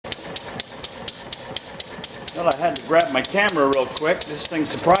Well, I had to grab my camera real quick. This thing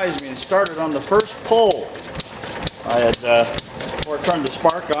surprised me and started on the first pull. I had, before I turned the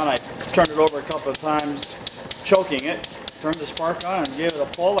spark on, I turned it over a couple of times, choking it, turned the spark on and gave it a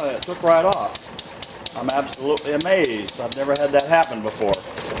pull, and it took right off. I'm absolutely amazed. I've never had that happen before.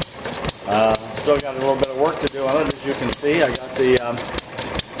 Still got a little bit of work to do on it, as you can see. I got the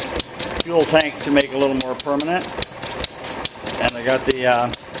fuel tank to make a little more permanent, and I got the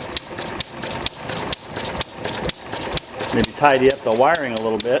maybe tidy up the wiring a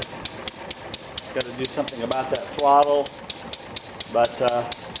little bit. Got to do something about that throttle, but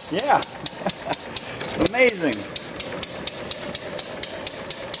yeah, amazing.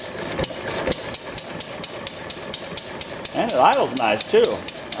 And it idles nice too.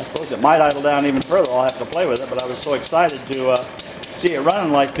 I suppose it might idle down even further. I'll have to play with it, but I was so excited to see it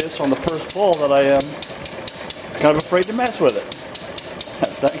running like this on the first pull that I am kind of afraid to mess with it.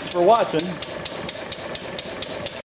 Thanks for watching.